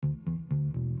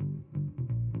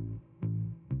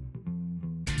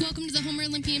welcome to the Homer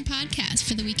Olympian podcast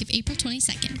for the week of April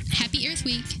 22nd. Happy Earth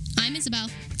Week. I'm Isabel.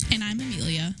 And I'm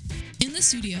Amelia. In the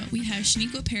studio, we have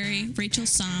Shaniqua Perry, Rachel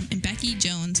Som, and Becky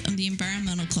Jones of the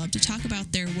Environmental Club to talk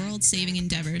about their world-saving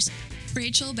endeavors.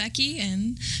 Rachel, Becky,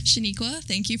 and Shaniqua,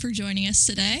 thank you for joining us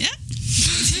today. Yeah.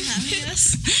 Thanks for having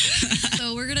us.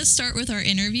 So we're going to start with our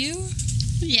interview.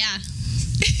 Yeah.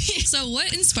 So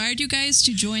what inspired you guys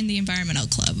to join the Environmental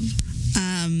Club?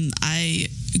 I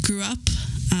grew up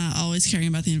always caring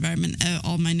about the environment.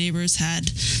 All my neighbors had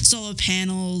solar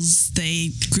panels. They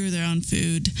grew their own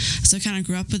food. So I kind of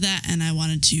grew up with that, and I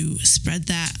wanted to spread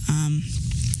that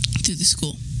through the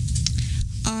school.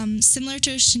 Similar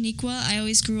to Shaniqua, I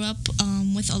always grew up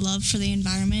with a love for the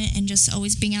environment and just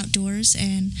always being outdoors.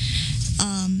 And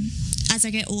as I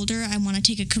get older, I want to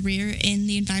take a career in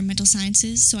the environmental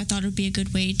sciences. So I thought it would be a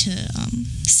good way to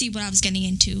see what I was getting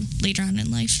into later on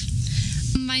in life.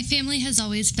 My family has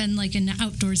always been like an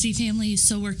outdoorsy family,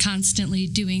 so we're constantly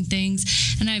doing things,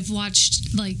 and I've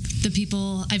watched like the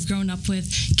people I've grown up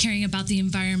with caring about the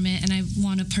environment, and I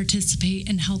want to participate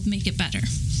and help make it better.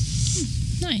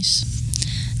 Nice.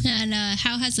 And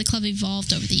how has the club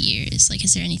evolved over the years? Like,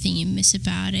 is there anything you miss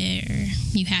about it, or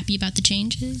are you happy about the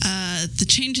changes? The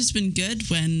change has been good.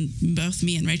 When both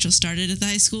me and Rachel started at the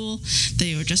high school,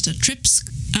 they were just a trip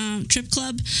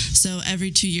club. So every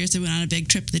 2 years they went on a big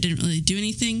trip. They didn't really do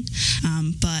anything.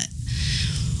 But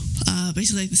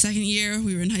basically, like the second year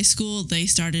we were in high school, they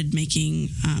started making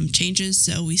changes.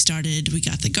 So we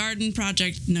got the garden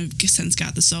project, since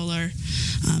got the solar,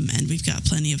 and we've got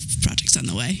plenty of projects on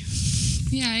the way.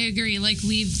 Yeah, I agree. Like,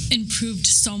 we've improved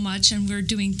so much, and we're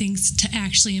doing things to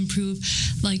actually improve,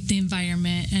 like, the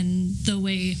environment and the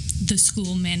way the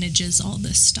school manages all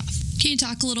this stuff. Can you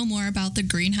talk a little more about the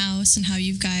greenhouse and how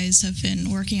you guys have been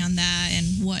working on that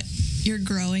and what you're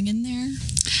growing in there?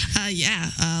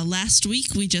 Last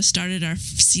week we just started our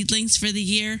seedlings for the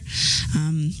year.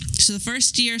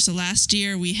 Last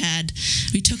year we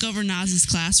took over Naz's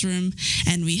classroom,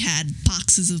 and we had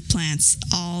boxes of plants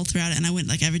all throughout it, and I went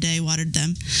like every day, watered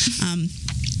them.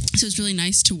 So it's really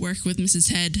nice to work with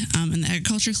Mrs. Head in the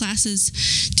agriculture classes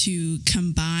to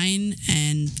combine,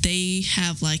 and they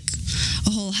have like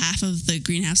a whole half of the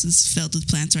greenhouses filled with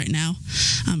plants right now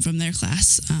from their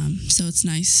class. So it's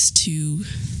nice to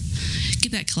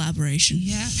get that collaboration.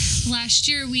 Yeah. Last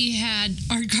year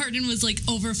our garden was like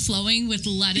overflowing with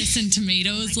lettuce and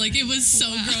tomatoes. It was so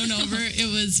grown over.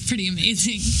 It was pretty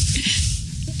amazing.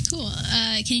 Cool.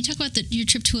 Can you talk about your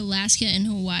trip to Alaska and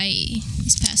Hawaii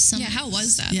this past summer? Yeah, how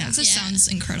was that? Yeah. That just sounds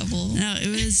incredible. No, it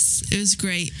was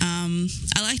great.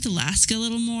 I liked Alaska a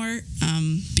little more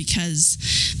because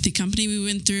the company we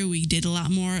went through, we did a lot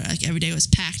more. Like, every day was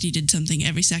packed. You did something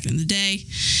every second of the day,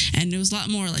 and it was a lot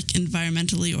more like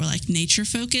environmentally or like nature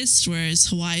focused. Whereas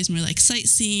Hawaii is more like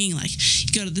sightseeing. Like,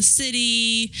 you go to the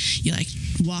city, you like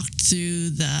walked through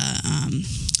the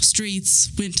streets,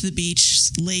 went to the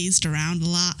beach, lazed around a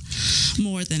lot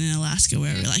more than in Alaska,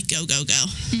 where we're like go go go.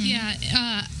 Yeah,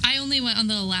 I only went on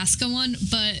the Alaska one,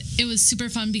 but it was super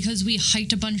fun because we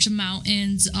hiked a bunch of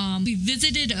mountains. We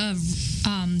visited a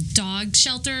dog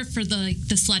shelter for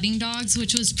the sledding dogs,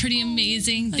 which was pretty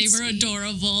amazing. They were sweet.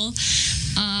 Adorable,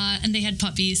 and they had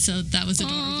puppies, so that was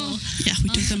adorable. Yeah, we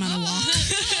took them on a walk.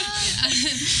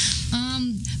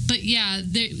 But yeah,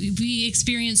 we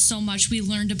experienced so much. We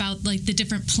learned about like the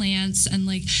different plants and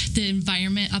like the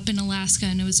environment up in Alaska,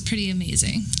 and it was pretty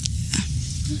amazing.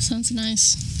 That sounds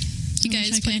nice. You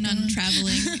guys plan on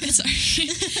traveling? Sorry.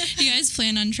 You guys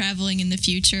plan on traveling in the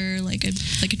future, like a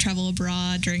travel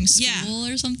abroad during school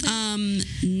or something?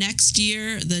 Next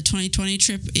year, the 2020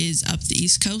 trip is up the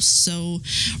East Coast, so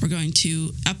we're going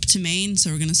up to Maine.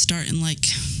 So we're going to start in like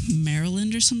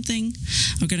Maryland or something.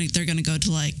 They're gonna go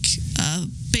to like a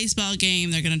baseball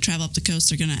game. They're gonna travel up the coast.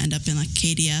 They're gonna end up in like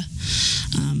Acadia.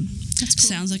 That's cool.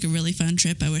 Sounds like a really fun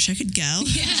trip. I wish I could go.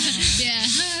 Yeah.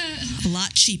 A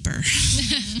lot cheaper.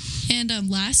 And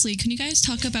lastly, can you guys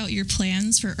talk about your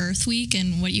plans for Earth Week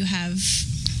and what you have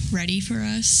ready for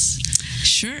us?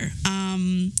 Sure.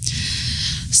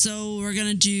 So we're going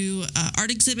to do an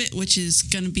art exhibit, which is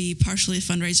going to be partially a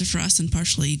fundraiser for us and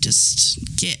partially just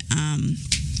get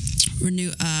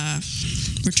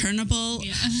returnable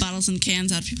bottles and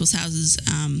cans out of people's houses.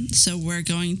 So we're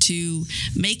going to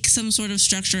make some sort of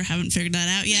structure. Haven't figured that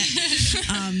out yet.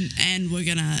 And we're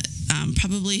going to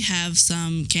probably have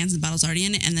some cans and bottles already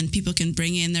in it, and then people can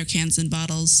bring in their cans and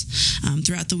bottles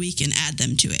throughout the week and add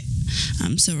them to it.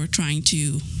 So we're trying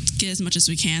to get as much as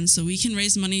we can so we can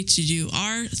raise money to do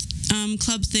our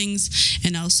club things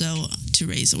and also to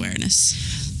raise awareness.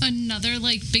 Another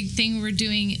like big thing we're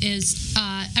doing is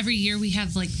every year we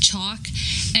have like chalk,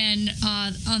 And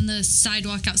on the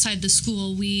sidewalk outside the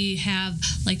school, we have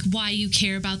like why you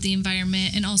care about the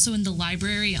environment, and also in the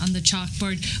library on the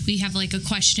chalkboard, we have like a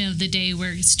question of the day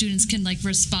where students can like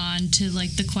respond to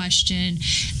like the question,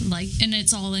 like, and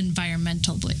it's all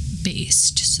environmental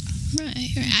based. So. Right.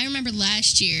 I remember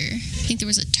last year, I think there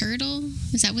was a turtle.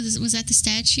 Was that the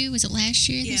statue? Was it last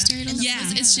year, this turtle?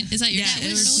 Yeah. Is that your That it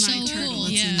was was so my turtle. cool.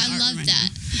 It's in the I art love room. that.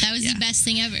 That was Yeah. the best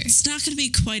thing ever. It's not going to be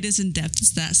quite as in depth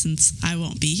as that since I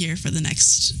won't be here for the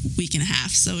next week and a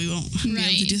half, so we won't be able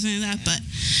Right. to do something like that. But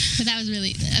But that was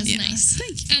yeah. nice.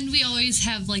 Thank you. And we always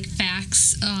have like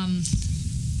facts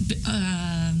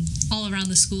all around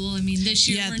the school. I mean, this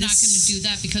year Yeah, we're not going to do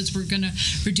that because we're going to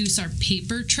reduce our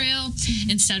paper trail.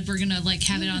 Instead, we're going to like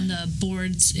have it on the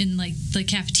boards in like the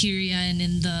cafeteria and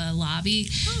in the lobby.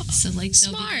 So like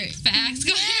there'll be, Smart. like, facts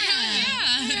going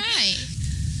around. All Yeah. right.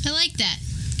 I like that.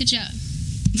 Good job.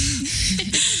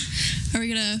 Are we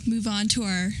gonna move on to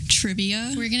our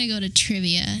trivia? We're going to go to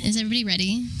trivia. Is everybody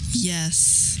ready?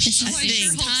 Yes. This I is I sure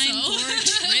think. hope Time so. for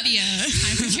trivia.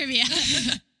 time for trivia.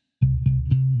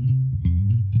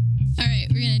 All right,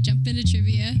 we're going to jump into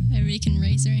trivia. Everybody can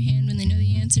raise their hand when they know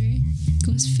the answer.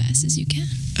 Go as fast as you can.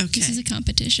 This is Okay. a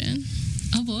competition.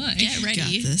 Oh boy. Get Got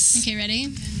ready. this. Okay, ready?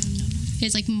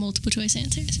 It's like multiple choice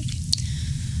answers.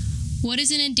 What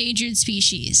is an endangered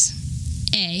species?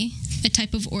 A, a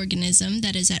type of organism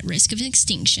that is at risk of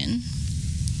extinction.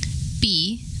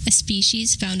 B, a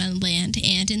species found on land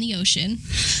and in the ocean.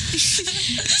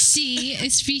 C, a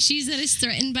species that is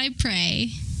threatened by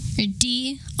prey. Or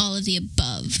D, all of the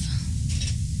above.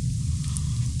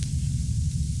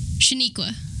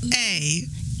 Shaniqua. A.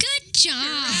 Good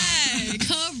job.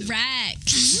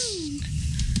 Correct.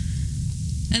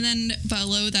 And then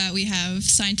below that, we have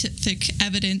scientific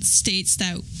evidence states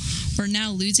that we're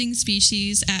now losing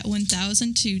species at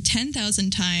 1,000 to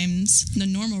 10,000 times the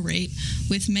normal rate,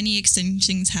 with many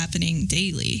extinctions happening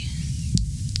daily.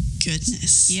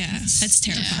 Goodness. Yeah, that's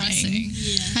terrifying.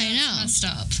 I know. Messed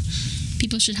up.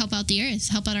 People should help out the earth,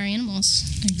 help out our animals,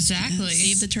 Exactly.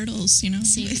 Save the turtles, you know?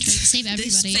 save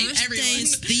everybody. This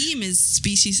Thursday's theme is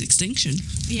species extinction.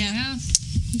 Yeah.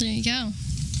 There you go.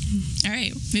 All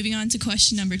right, moving on to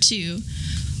question number 2.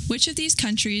 Which of these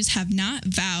countries have not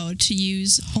vowed to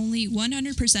use only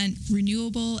 100%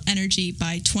 renewable energy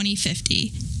by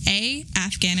 2050? A,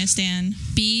 Afghanistan,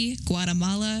 B,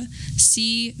 Guatemala,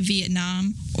 C,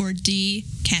 Vietnam, or D,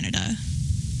 Canada?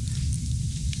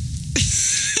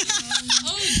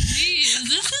 Oh, geez.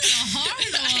 This is a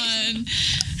hard one.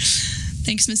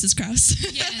 Thanks, Mrs. Krause.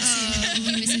 Yes. Thank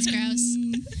you, Mrs. Krause.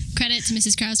 Credit to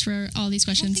Mrs. Krause for all these I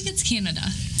questions. think it's Canada.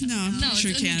 No, I'm No,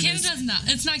 sure Canada's. Canada's not.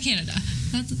 It's not Canada.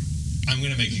 I'm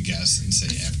going to make a guess and say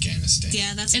Afghanistan.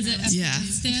 Yeah, that's Is what it I was- Yeah.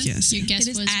 Afghanistan? Yes. Your guess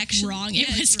It is was actually- wrong. yeah, It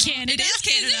was it's wrong. Canada. It is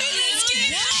Canada.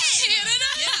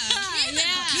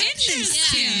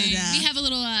 Yeah. We have a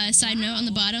little side note on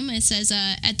the bottom. It says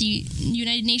at the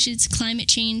United Nations Climate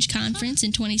Change Conference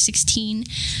in 2016,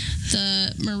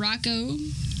 the Marrakesh.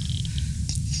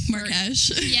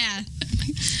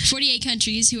 48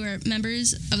 countries who are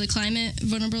members of the Climate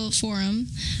Vulnerable Forum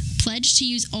pledged to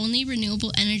use only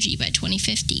renewable energy by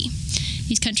 2050.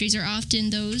 These countries are often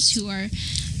those who are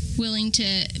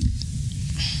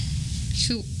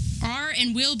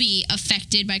and will be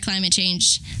affected by climate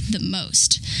change the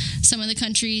most. Some of the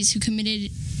countries who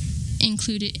committed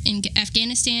included in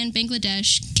Afghanistan,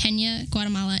 Bangladesh, Kenya,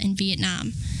 Guatemala, and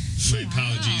Vietnam. My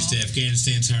apologies to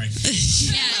Afghanistan. Sorry.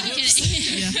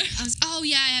 Oh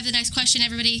yeah, I have the next question,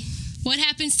 everybody. What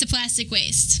happens to plastic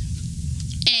waste?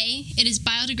 A, it is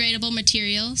biodegradable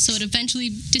material, so it eventually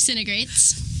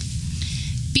disintegrates.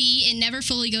 B, it never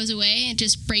fully goes away, it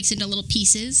just breaks into little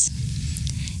pieces.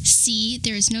 C,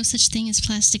 there is no such thing as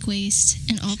plastic waste,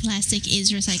 and all plastic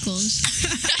is recycled.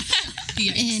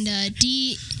 And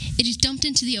D, it is dumped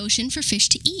into the ocean for fish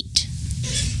to eat.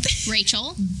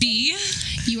 Rachel, B.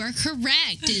 you are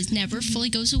correct. It never fully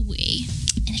goes away,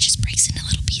 and it just breaks into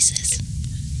little pieces.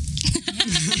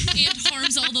 And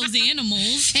harms all those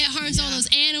animals. It harms all those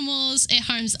animals. It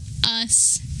harms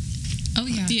us. Oh,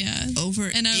 yeah. Yeah. Over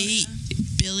And, 8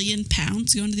 billion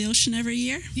pounds go into the ocean every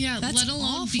year. Yeah, That's let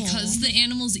alone awful. because the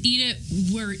animals eat it,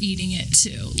 we're eating it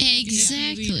too.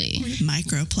 Exactly.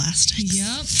 Microplastics.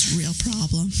 Yep. It's a real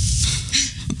problem.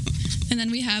 And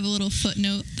then we have a little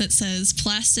footnote that says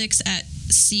plastics at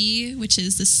sea, which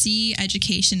is the Sea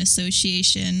Education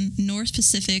Association North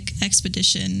Pacific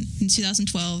Expedition in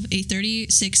 2012, a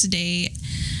 36-day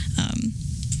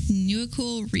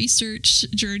nautical research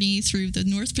journey through the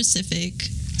North Pacific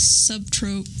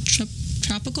subtropical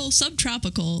tropical,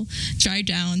 subtropical dry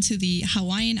down to the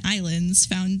Hawaiian Islands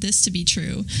found this to be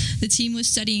true. The team was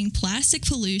studying plastic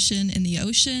pollution in the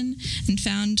ocean and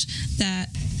found that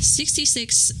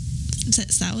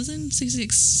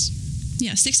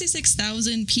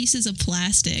 66,000 pieces of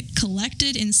plastic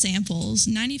collected in samples.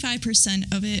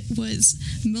 95% of it was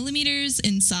millimeters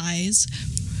in size.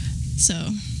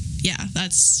 So, yeah,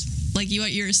 that's like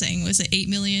what you were saying. Was it 8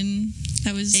 million?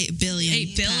 That was 8 billion.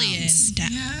 8 billion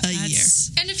a year.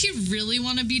 And if you really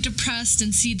want to be depressed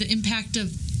and see the impact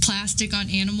of plastic on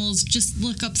animals, just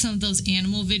look up some of those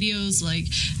animal videos, like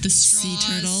the straws Sea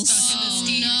turtles. stuck in the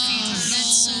sea turtles.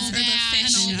 That's so Or the bad.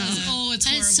 fish. And all those, oh, it's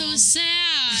That is so horrible.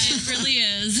 sad. It really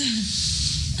is.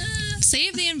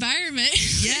 Save the environment.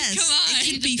 Yes, Come on. it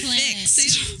can be The planet.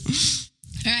 fixed.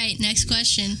 All right, next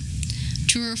question.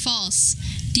 True or false?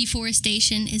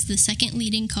 Deforestation is the second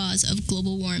leading cause of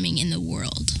global warming in the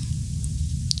world.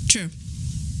 True.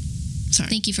 Sorry.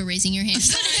 Thank you for raising your hand.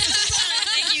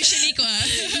 Thank you, Shaniqua.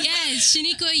 Yes,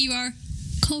 Shaniqua, you are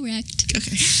correct.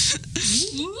 Okay.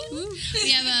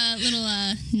 We have a little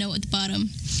note at the bottom.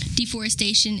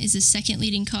 Deforestation is the second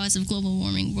leading cause of global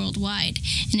warming worldwide,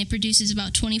 and it produces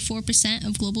about 24%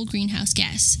 of global greenhouse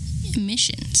gas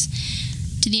emissions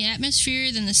to the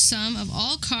atmosphere than the sum of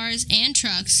all cars and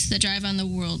trucks that drive on the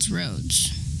world's roads.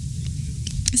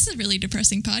 This is a really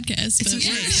depressing podcast. It's But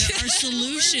okay. There are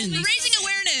solutions. we're raising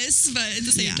awareness, but at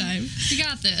the same Yeah. time. We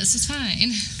got this. It's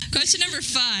fine. Question number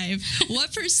 5.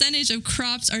 What percentage of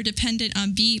crops are dependent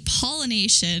on bee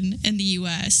pollination in the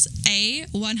U.S.? A,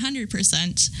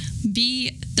 100%,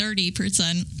 B,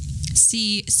 30%,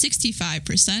 C,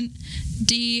 65%,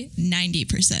 D,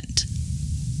 90%.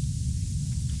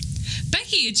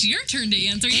 Becky, it's your turn to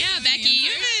answer. You Yeah, have an Becky,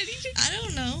 answer. I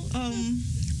don't know.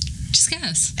 Just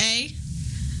guess. A.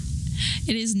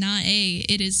 It is not A,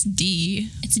 it is D.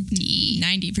 It's D.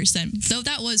 90%. Though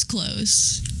that was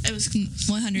close. It was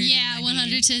 100. Yeah,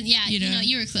 100 to, yeah, You you know, know.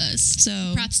 you were close.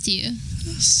 So, Props to you.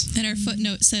 and our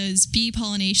footnote says bee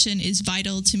pollination is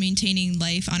vital to maintaining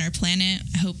life on our planet.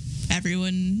 I hope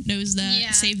everyone knows that.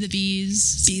 Yeah. Save the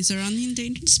bees. Bees are on the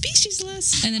endangered species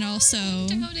list. And then also,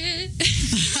 Doubt it.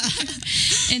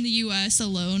 in the U.S.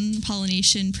 alone,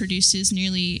 pollination produces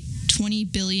nearly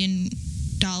 $20 billion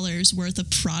worth of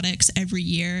products every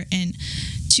year and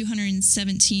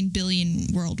 $217 billion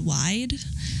worldwide.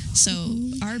 So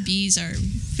our bees are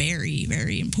very,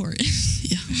 very important.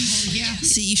 Yeah. Oh, yeah.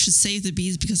 See, you should save the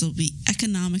bees because it'll be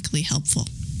economically helpful,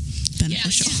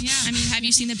 beneficial. Yeah. I mean, have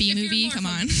you seen the bee If you're movie? more Come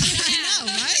on.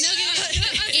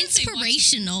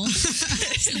 Inspirational.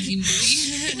 Silly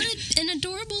movie. What an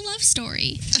adorable love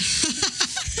story.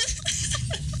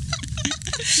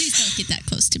 Please don't get that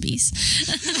close to bees.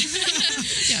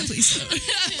 Yeah, please don't.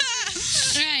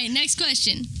 All right, next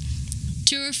question.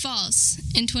 True or false?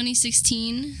 In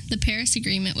 2016, the Paris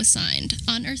Agreement was signed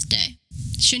on Earth Day.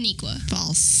 Shaniqua.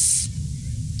 False.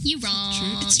 You wrong.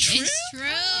 It's true? It's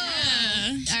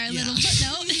true. Our little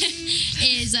footnote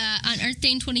is on Earth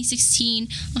Day in 2016,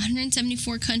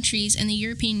 174 countries and the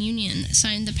European Union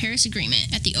signed the Paris Agreement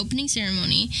at the opening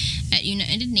ceremony at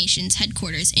United Nations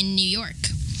headquarters in New York.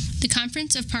 The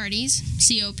Conference of Parties,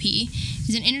 COP,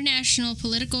 is an international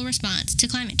political response to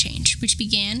climate change, which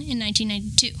began in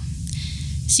 1992.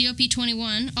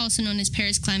 COP21, also known as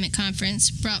Paris Climate Conference,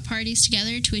 brought parties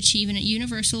together to achieve a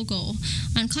universal goal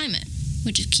on climate,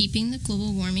 which is keeping the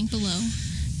global warming below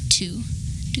 2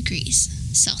 degrees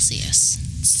Celsius.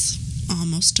 It's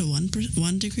almost to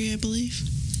 1 degree, I believe.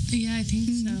 Yeah, I think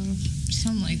so.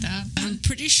 Something like that. I'm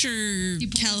pretty sure You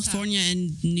pull this California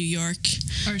and New York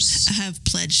Or have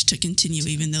pledged to continue,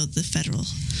 even though the federal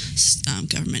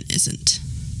government isn't.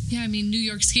 yeah, I mean, New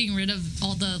York's getting rid of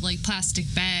all the like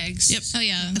plastic bags. Yep. Oh,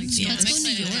 yeah. Like, Yeah, let's I'm go New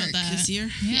excited York about that. This year.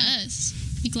 Yes.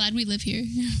 Be glad we live here.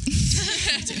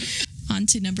 On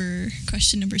to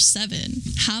question number 7.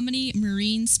 How many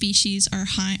marine species are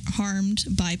harmed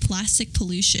by plastic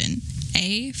pollution?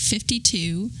 A,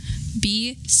 52,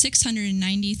 B,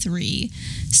 693,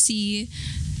 C,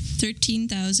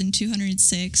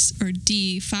 13,206, or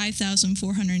D,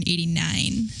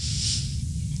 5,489?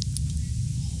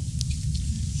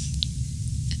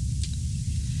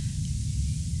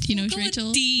 Do you know,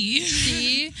 Rachel? D.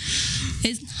 D.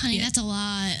 Honey, that's a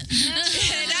lot.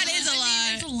 That is a lot.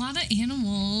 There's a lot of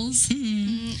animals.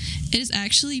 It is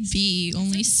actually B.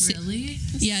 Only Really?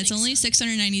 Yeah, it's only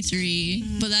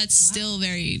 693, but that's still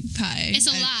very high. It's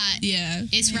a lot. Yeah,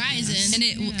 It's rising. and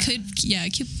it could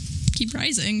keep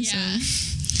rising. Yeah.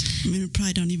 So I mean, we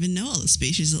probably don't even know all the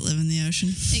species that live in the ocean.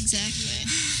 Exactly.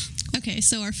 Okay,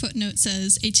 so our footnote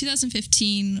says a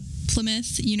 2015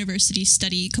 Plymouth University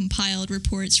study compiled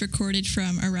reports recorded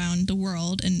from around the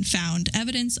world and found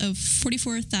evidence of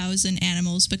 44,000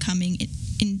 animals becoming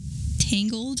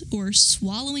entangled or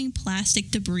swallowing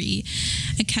plastic debris,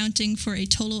 accounting for a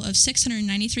total of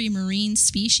 693 marine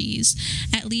species.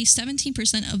 At least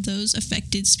 17% of those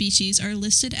affected species are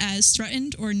listed as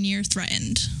threatened or near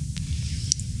threatened.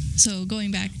 So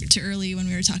going back to early when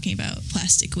we were talking about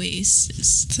plastic waste,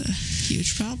 It's a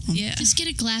huge problem. yeah, Just get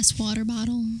a glass water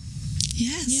bottle.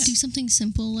 Yes. Do something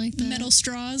simple like that. metal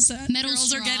straws that Metal girls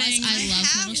straws. are getting. I love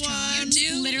have metal straws. one. You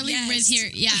do? Literally Yes. with here.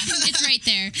 Yeah, it's right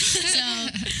there. So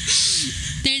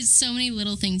there's so many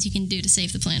little things you can do to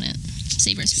save the planet,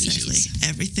 save our species. Exactly.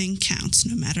 Everything counts,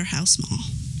 no matter how small.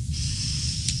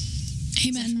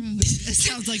 Amen. It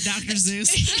sounds like Dr. Zeus.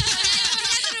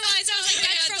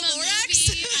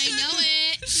 I know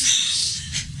it.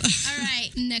 All right,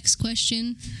 next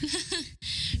question.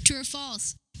 True or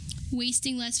false?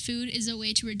 Wasting less food is a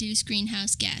way to reduce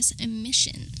greenhouse gas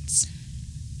emissions.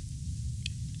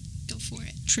 Go for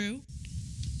it. True.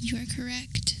 You are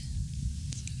correct.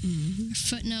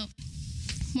 Footnote.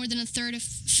 More than a third of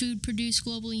food produced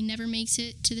globally never makes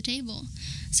it to the table.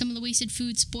 Some of the wasted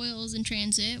food spoils in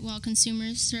transit, while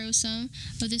consumers throw some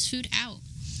of this food out.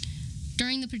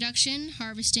 During the production,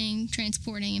 harvesting,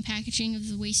 transporting, and packaging of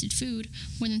the wasted food,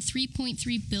 more than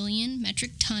 3.3 billion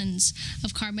metric tons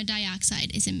of carbon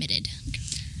dioxide is emitted.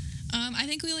 I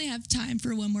think we only have time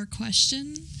for one more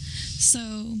question.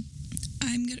 So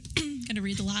I'm gonna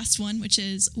read the last one, which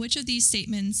is, which of these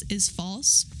statements is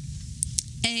false?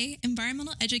 A,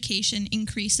 environmental education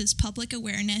increases public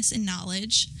awareness and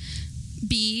knowledge.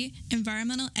 B,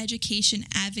 environmental education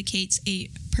advocates a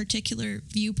particular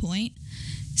viewpoint.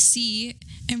 C,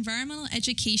 environmental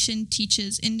education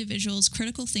teaches individuals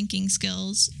critical thinking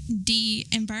skills. D,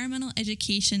 environmental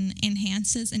education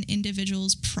enhances an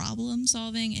individual's problem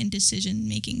solving and decision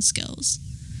making skills.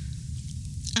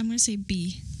 I'm going to say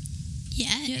B.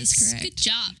 Yes, correct. Good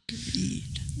job.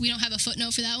 We don't have a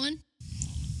footnote for that one?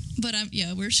 But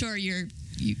we're sure you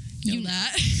know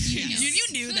that. You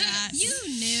knew that. You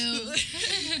knew.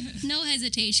 No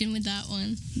hesitation with that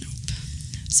one.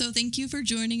 So thank you for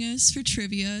joining us for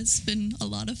trivia. It's been a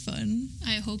lot of fun.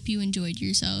 I hope you enjoyed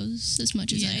yourselves as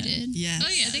much as I Yeah. did. Yes. Oh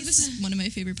yeah, I think this is one of my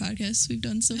favorite podcasts we've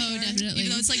done so far. definitely.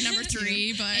 Even though it's like number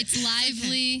 3, but It's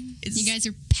lively. It's- You guys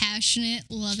are passionate.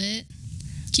 Love it.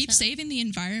 keep saving the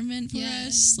environment for Yeah.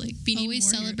 us. Like we need Always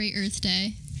more celebrate Earth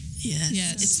Day. Yes.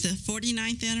 Yes. It's the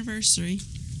 49th anniversary.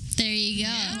 There you go.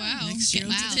 Wow. Next year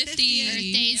Wow. it's the 50. Earth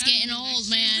Day's getting old,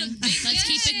 man. Let's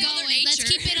keep it Mother going. Let's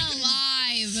Nature. keep it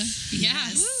alive.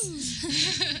 Yes.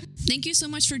 Thank you so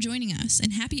much for joining us,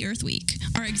 and happy Earth Week.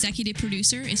 Our executive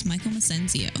producer is Michael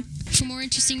Macenzio. For more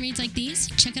interesting reads like these,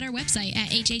 check out our website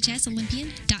at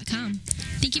hhsolympian.com.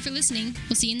 Thank you for listening.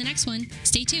 We'll see you in the next one.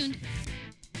 Stay tuned.